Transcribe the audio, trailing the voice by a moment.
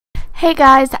Hey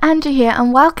guys, Angie here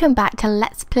and welcome back to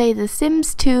Let's Play The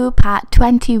Sims 2 part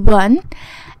 21.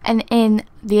 And in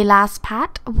the last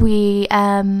part we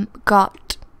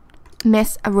got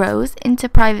Miss Rose into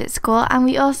private school, and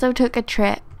we also took a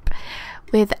trip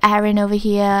with Erin over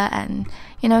here, and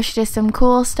you know, she did some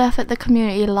cool stuff at the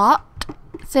community lot.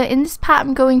 So in this part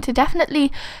I'm going to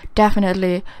definitely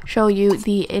show you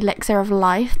the Elixir of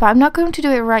Life, but I'm not going to do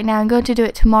it right now. I'm going to do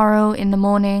it tomorrow in the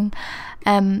morning.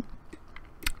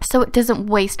 So it doesn't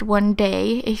waste one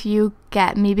day, if you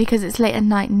get me, because it's late at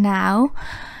night now.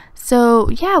 So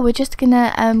yeah, we're just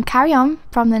gonna carry on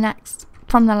from the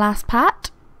last part,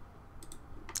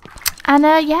 and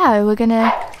yeah, we're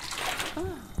gonna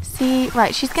see.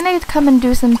 Right, she's gonna come and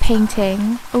do some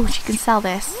painting. Oh, she can sell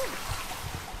this.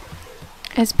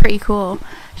 It's pretty cool.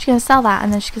 She's gonna sell that,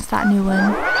 and then she can start a new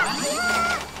one.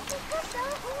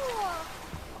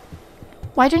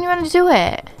 Why don't you want to do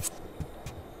it?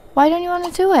 Why don't you want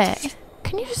to do it?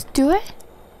 Can you just do it?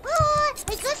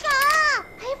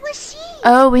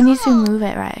 Oh, we need to move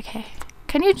it. Right, okay.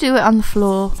 Can you do it on the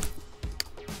floor?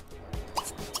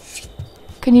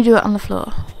 Can you do it on the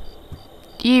floor?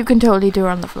 You can totally do it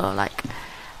on the floor, like.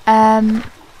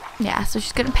 Yeah, so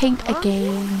she's gonna paint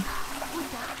again.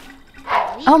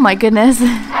 Oh my goodness.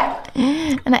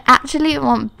 And I actually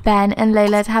want Ben and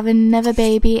Layla to have another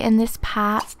baby in this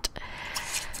part.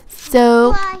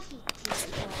 So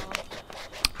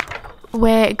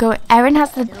we're going. Erin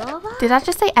has the. Did I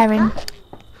just say Erin?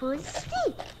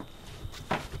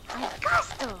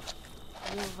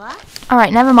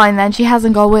 Alright, never mind then. She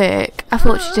hasn't got work. I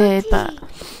thought she did, but.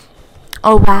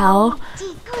 Oh wow.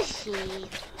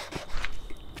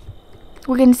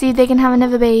 We're gonna see if they can have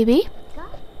another baby.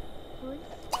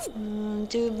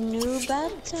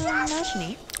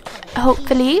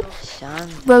 Hopefully,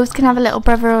 Rose can have a little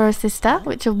brother or a sister,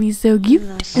 which will be so cute.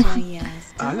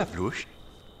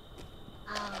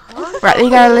 Right, we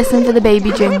gotta listen to the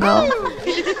baby jingle.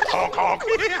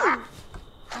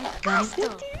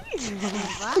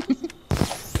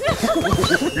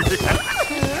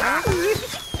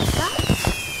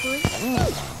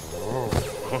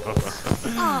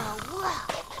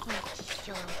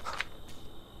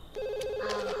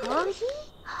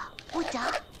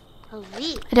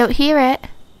 I don't hear it.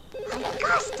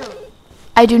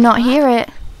 I do not hear it.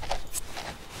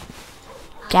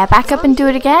 Get back up and do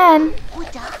it again.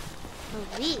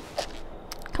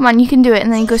 Come on, you can do it,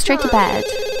 and then go straight to bed.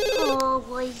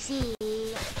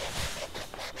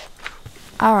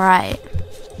 Alright.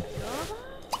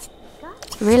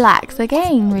 Relax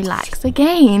again, relax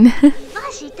again.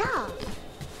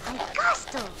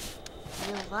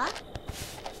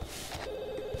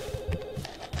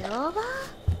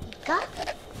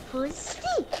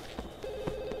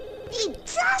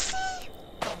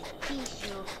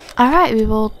 Alright, we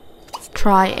will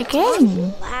try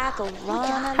again.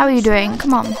 How are you doing?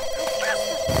 Come on.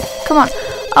 Come on.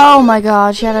 Oh my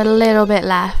god, she had a little bit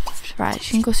left. Right,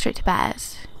 she can go straight to bed.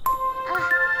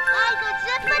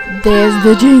 There's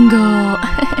the jingle.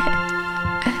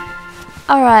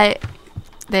 Alright,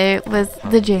 there was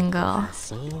the jingle.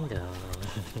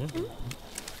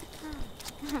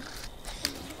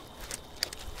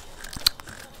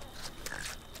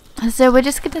 So we're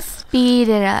just going to speed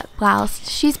it up whilst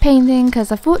she's painting,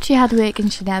 because I thought she had work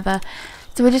and she never.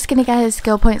 So we're just going to get her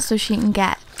skill points so she can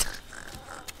get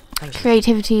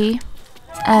creativity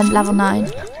level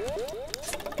 9.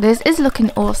 This is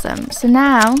looking awesome. So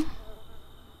now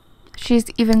she's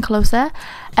even closer.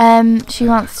 She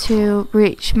wants to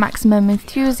reach maximum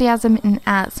enthusiasm in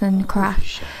arts and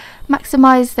crafts,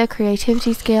 maximize their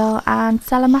creativity skill, and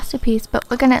sell a masterpiece, but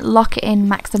we're going to lock it in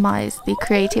maximize the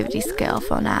creativity skill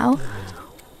for now.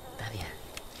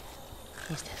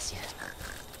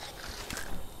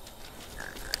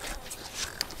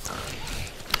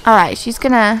 Alright, she's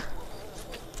gonna.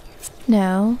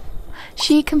 No.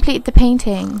 She completed the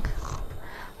painting.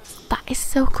 That is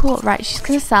so cool. Right, she's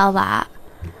gonna sell that.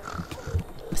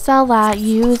 Sell that,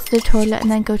 use the toilet, and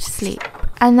then go to sleep.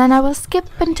 And then I will skip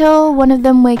until one of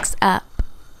them wakes up.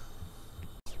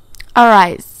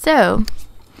 Alright, so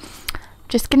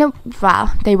just gonna,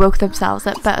 wow, they woke themselves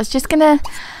up, but I was just gonna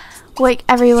wake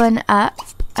everyone up,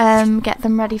 get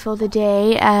them ready for the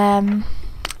day.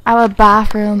 Our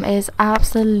bathroom is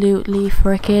absolutely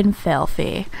freaking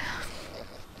filthy.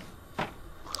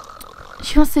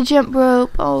 She wants to jump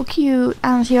rope, oh cute,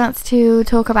 and she wants to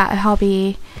talk about her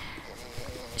hobby.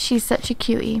 She's such a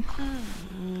cutie.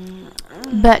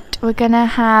 But we're gonna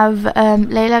have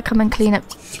Layla come and clean up.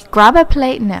 Grab a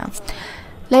plate. No.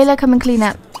 Layla come and clean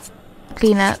up.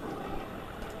 Ben,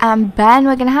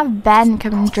 we're gonna have Ben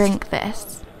come and drink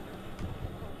this.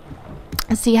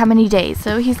 see how many days.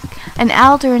 So he's an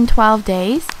elder in 12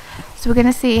 days. So we're going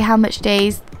to see how much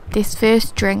days this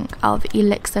first drink of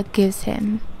elixir gives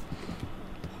him.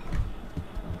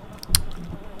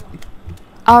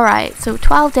 Alright, so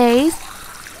 12 days.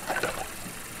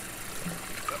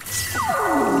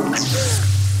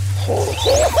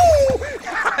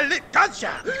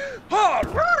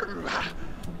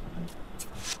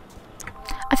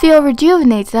 I feel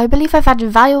rejuvenated. I believe I've added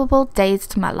valuable days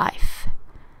to my life.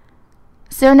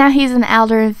 So now he's an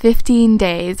elder in 15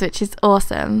 days, which is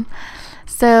awesome.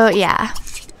 So yeah,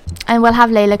 and we'll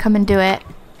have Layla come and do it.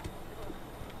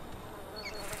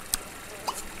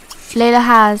 Layla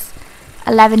has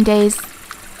 11 days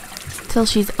till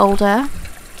she's older.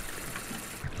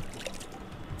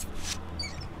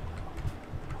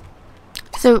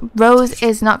 So Rose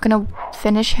is not going to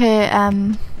finish her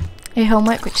her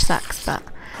homework, which sucks, but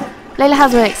Layla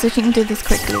has work, so she can do this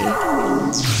quickly.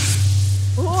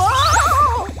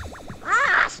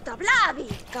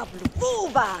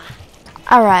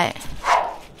 Alright.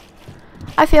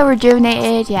 I feel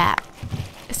rejuvenated, yeah.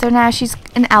 So now she's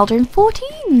an elder in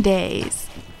 14 days.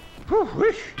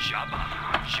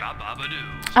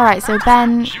 Alright, so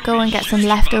Ben, go and get some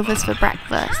leftovers for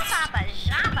breakfast.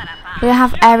 We'll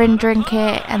have Erin drink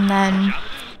it, and then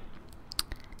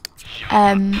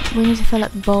we need to fill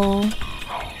up the bowl.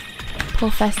 Poor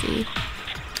Fessy.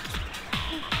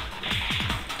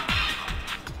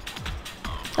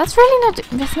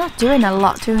 That's not doing a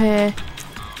lot to her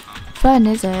fun,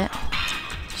 is it?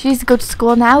 She needs to go to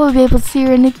school now. We'll be able to see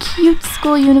her in a cute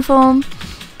school uniform.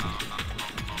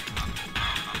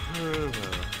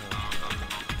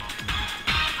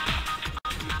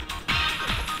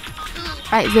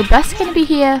 Right, is the bus going to be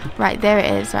here? Right, there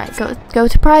it is. Right, go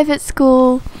to private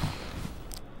school.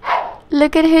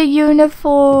 Look at her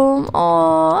uniform.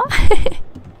 Aww.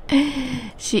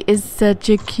 She is such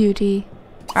a cutie.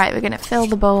 Right, we're going to fill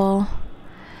the bowl.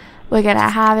 We're going to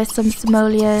harvest some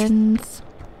simoleons.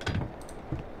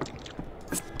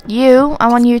 I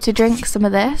want you to drink some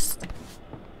of this.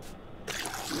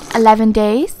 11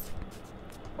 days.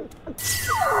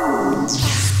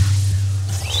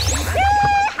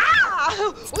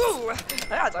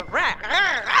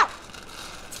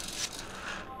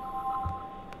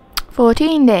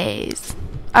 $14 days.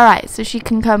 Alright, so she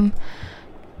can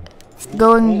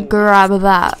go and grab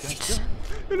that.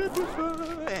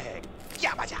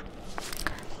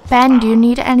 Ben, do you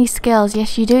need any skills?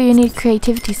 Yes, you do. You need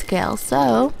creativity skills.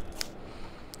 So,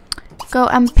 go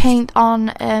and paint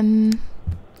on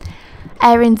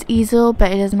Erin's easel,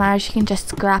 but it doesn't matter. She can just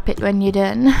scrap it when you're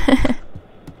done.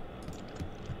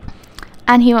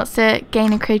 And he wants to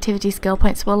gain a creativity skill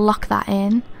point, so we'll lock that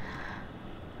in.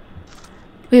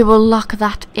 We will lock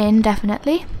that in,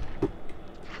 definitely.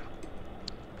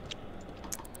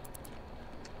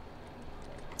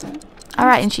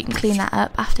 Alright, and she can clean that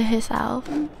up after herself.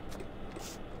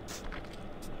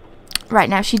 Right,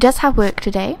 now she does have work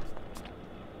today.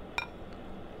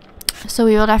 So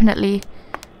we will definitely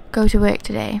go to work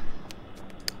today.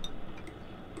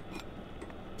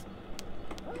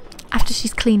 After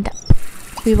she's cleaned up,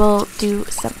 we will do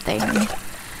something.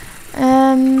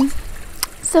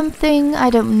 Something, I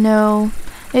don't know.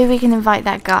 Maybe we can invite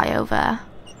that guy over.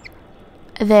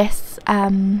 This,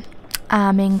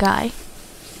 arming guy.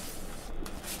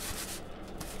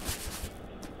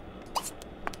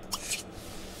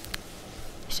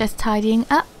 He's just tidying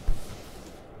up.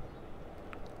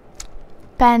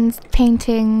 Ben's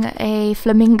painting a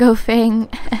flamingo thing.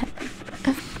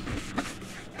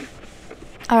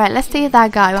 Alright, let's see if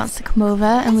that guy wants to come over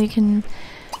and we can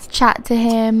chat to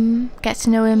him, get to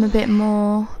know him a bit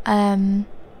more,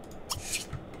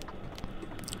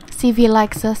 see if he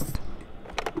likes us.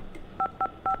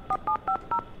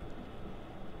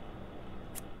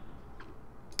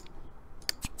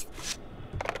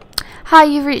 Hi,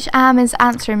 you've reached Armin's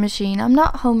answering machine. I'm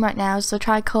not home right now, so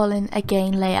try calling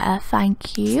again later.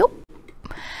 Thank you.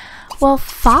 Well,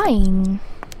 fine.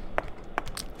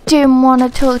 Didn't want to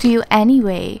talk to you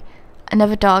anyway.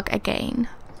 Another dog again.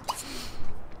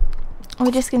 We're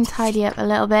just going to tidy up a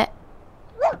little bit.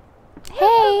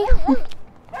 Hey!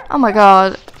 Oh my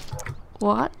god.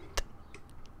 What?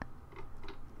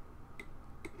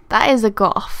 That is a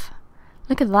goth.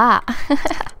 Look at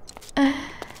that.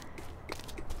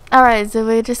 Alright, so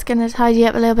we're just going to tidy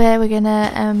up a little bit. We're going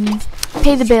to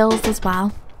pay the bills as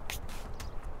well.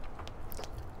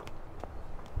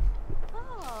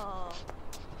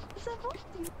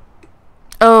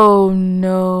 Oh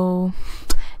no.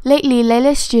 Lately,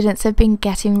 Layla's students have been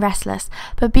getting restless,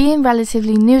 but being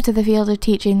relatively new to the field of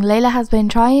teaching, Layla has been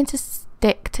trying to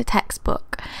stick to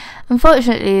textbook.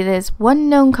 Unfortunately, there's one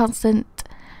known constant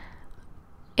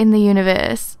in the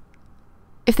universe.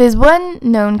 If there's one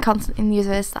known constant in the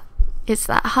universe, it's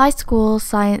that high school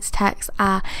science texts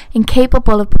are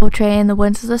incapable of portraying the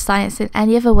wonders of science in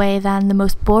any other way than the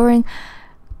most boring,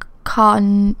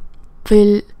 convolute,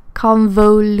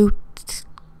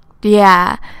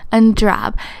 and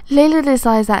drab. Layla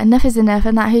decides that enough is enough,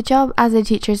 and that her job as a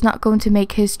teacher is not going to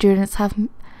make her students have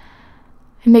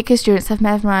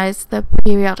memorized the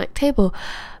periodic table,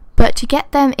 but to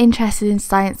get them interested in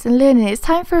science and learning. It's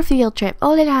time for a field trip.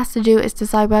 All it has to do is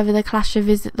decide whether the class should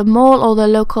visit the mall or the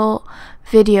local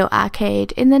video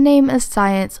arcade, in the name of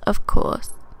science, of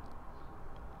course.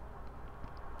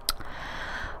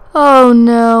 Oh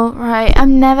no, right,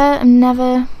 I'm never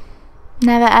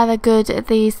ever good at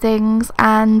these things,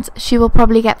 and she will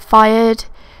probably get fired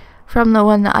from the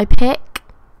one that I pick.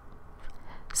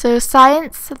 So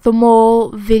science, the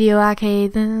mall, video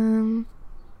arcade. I'm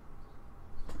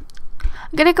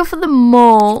gonna go for the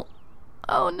mall.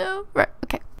 Oh no, right,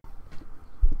 okay.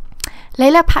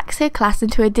 Layla packs her class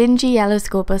into a dingy yellow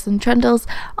school bus and trundles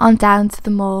on down to the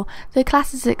mall. The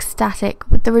class is ecstatic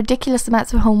with the ridiculous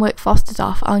amounts of homework fostered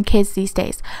off on kids these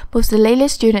days. Most of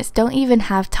Layla's students don't even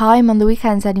have time on the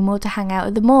weekends anymore to hang out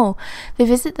at the mall. They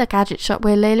visit the gadget shop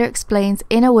where Layla explains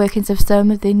inner workings of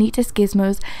some of the neatest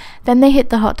gizmos. Then they hit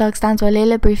the hot dog stands where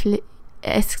Layla briefly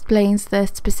explains the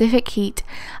specific heat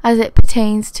as it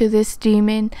pertains to the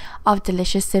steaming of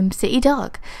delicious Sim City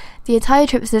dog. The entire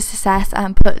trip is a success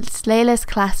and puts Layla's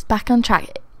class back on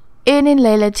track, earning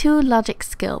Layla 2 logic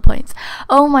skill points.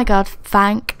 Oh my god,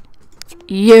 thank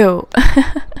you.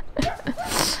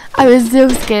 I was so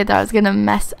scared that I was gonna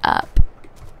mess up.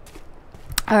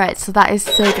 Alright, so that is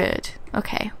so good.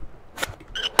 Okay.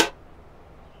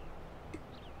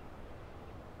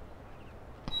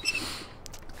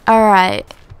 Alright.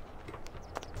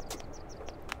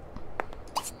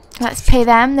 Let's pay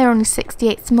them. They're only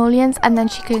 68 simoleons, and then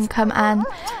she can come and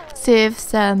serve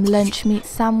some lunch meat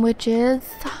sandwiches.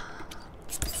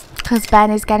 Because Ben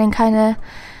is getting kind of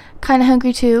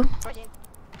hungry too.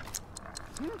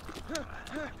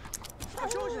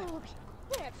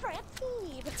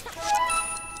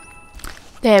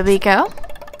 There we go.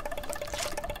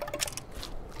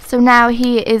 So now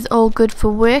he is all good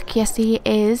for work. Yes, he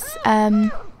is.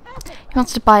 He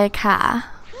wants to buy a car.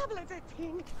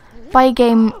 Buy a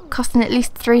game costing at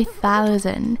least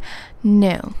 3,000.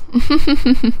 No.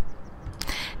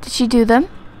 Did she do them?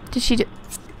 Did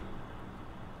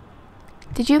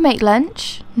you make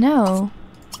lunch? No.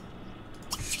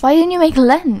 Why didn't you make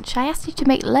lunch? I asked you to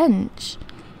make lunch.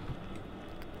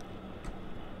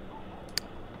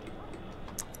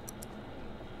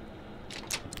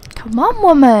 Come on,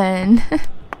 woman.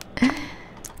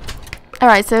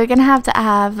 Alright, so we're gonna have to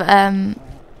have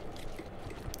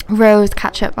Rose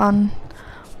catch up on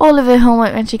all of her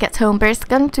homework when she gets home, but it's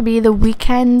going to be the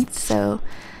weekend, so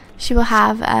she will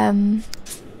have a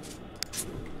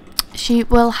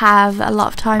lot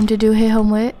of time to do her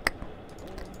homework.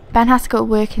 Ben has to go to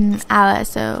work in an hour,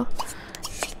 so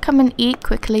come and eat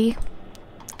quickly.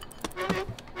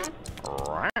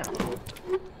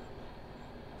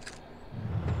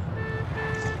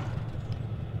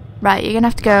 Right, you're gonna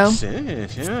have to go.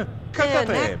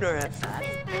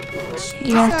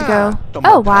 You're gonna have to go.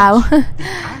 Oh wow.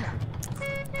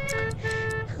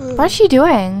 What is she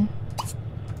doing?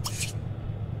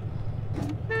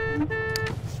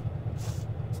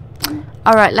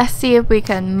 Alright, let's see if we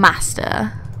can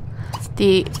master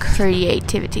the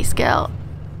creativity skill.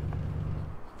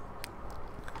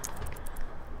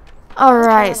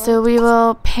 Alright, so we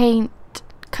will paint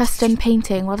custom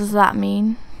painting. What does that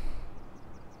mean?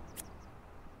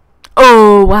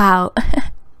 Oh wow.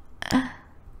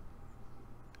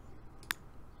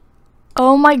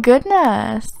 Oh my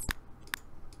goodness.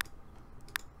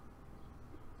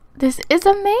 This is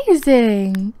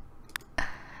amazing.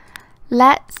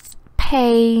 Let's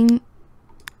paint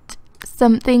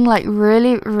something like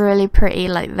really pretty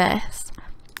like this.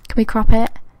 Can we crop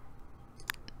it?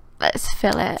 Let's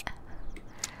fill it.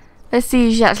 Let's see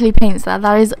if she actually paints that.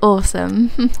 That is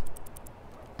awesome.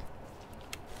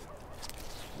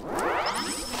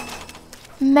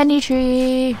 Many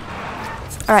tree.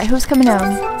 Alright, who's coming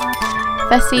home?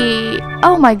 Bessie.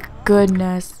 Oh my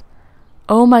goodness.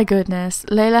 Oh my goodness.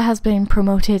 Layla has been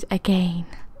promoted again.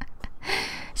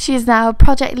 She is now a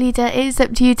project leader. It is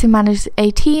up to you to manage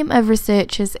a team of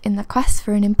researchers in the quest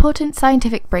for an important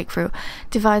scientific breakthrough.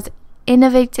 Devise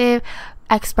innovative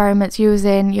experiments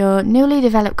using your newly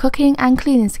developed cooking and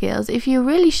cleaning skills. If you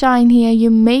really shine here, you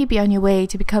may be on your way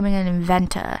to becoming an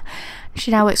inventor.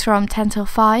 She now works from 10 till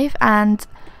 5, and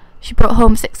she brought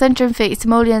home 630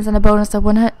 simoleons and a bonus of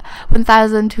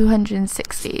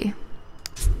 1,260.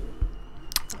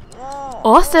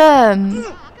 Awesome.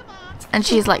 And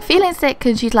she's like feeling sick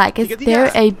because she's like, is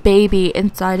there a baby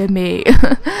inside of me?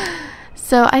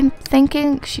 So I'm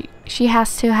thinking she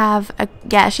has to have a,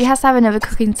 yeah, she has to have another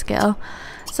cooking skill.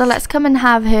 So let's come and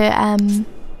have her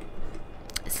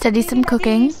study some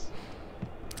cooking.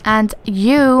 And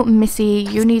you, Missy,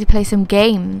 you need to play some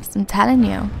games, I'm telling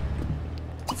you.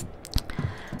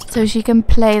 So she can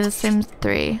play The Sims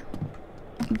 3.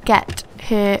 Get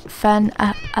her fun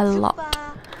up a lot.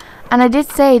 And I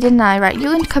did say, didn't I? Right, you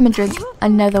can come and drink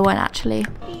another one, actually.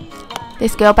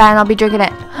 This girl better not be drinking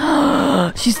it.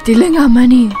 She's stealing our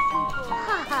money.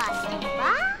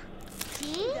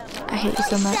 I hate you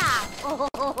so much.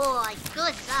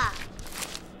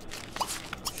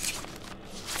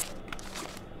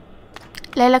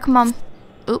 Layla, come on.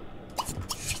 Oop.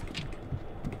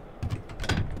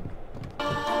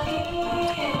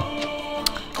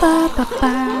 Ba, ba,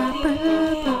 ba, ba, ba.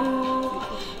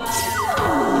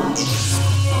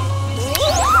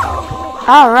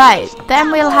 Alright,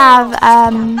 then we'll have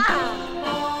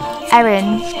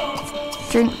Erin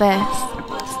drink this.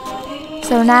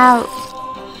 So now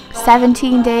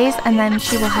 17 days and then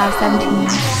she will have 17,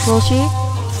 will she?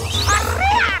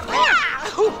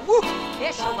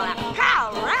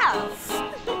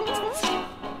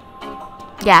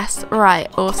 Yes, right,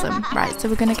 awesome. Right, so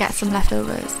we're gonna get some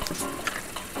leftovers.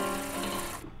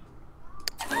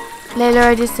 Layla,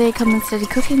 I just say come and study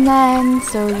cooking then,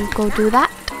 so you go do that.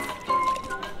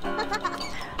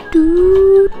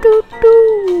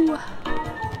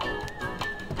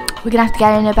 We're gonna have to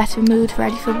get in a better mood,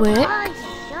 ready for work.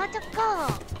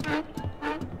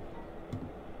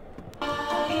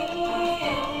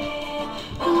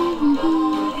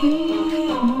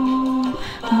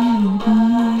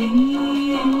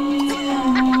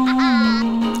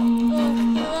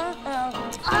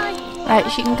 Right,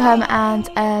 she can come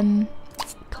and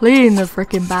clean the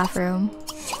freaking bathroom.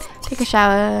 Take a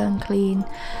shower and clean.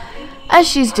 As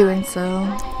she's doing so.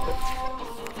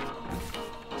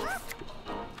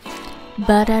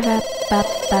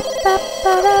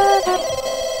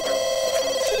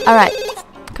 Alright,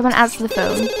 come and answer the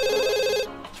phone.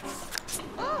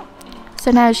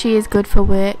 So now she is good for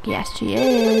work. Yes, she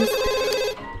is.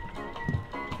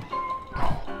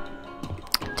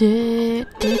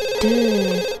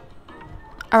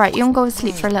 Alright, you can go to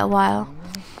sleep for a little while.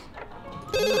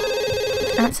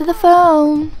 Answer the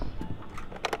phone.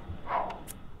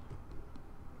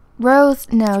 Rose,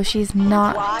 no, she's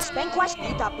not.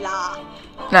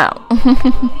 No.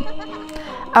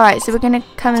 Alright, so we're gonna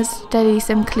come and study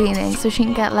some cleaning so she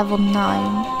can get level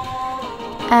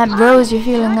 9. Rose, you're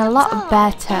feeling a lot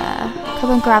better.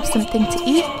 Come and grab something to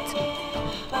eat.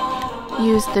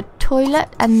 Use the toilet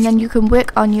and then you can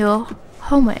work on your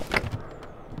homework.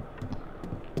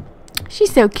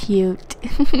 She's so cute.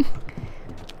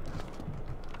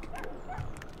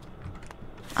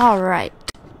 Alright.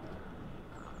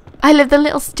 I love the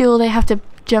little stool they have to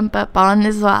jump up on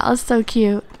as well. It's so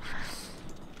cute.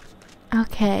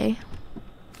 Okay.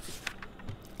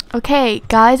 Okay,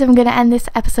 guys, I'm going to end this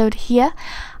episode here.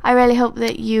 I really hope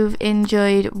that you've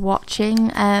enjoyed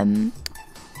watching. In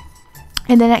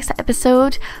the next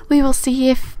episode, we will see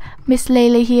if Miss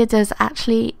Layla here does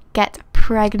actually get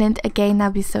pregnant again.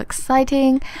 That'd be so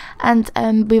exciting. And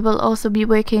we will also be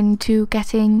working to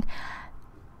getting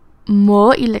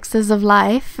more elixirs of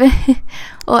life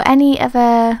or any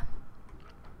other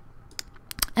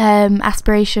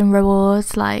aspiration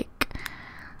rewards like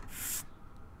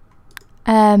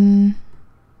the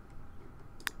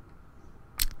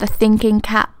thinking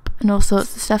cap and all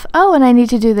sorts of stuff. Oh, and I need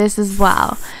to do this as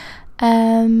well.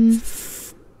 I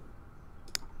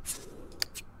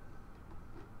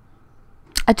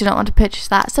do not want to purchase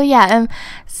that. So yeah,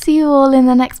 see you all in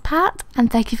the next part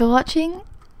and thank you for watching.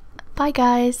 Bye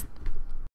guys.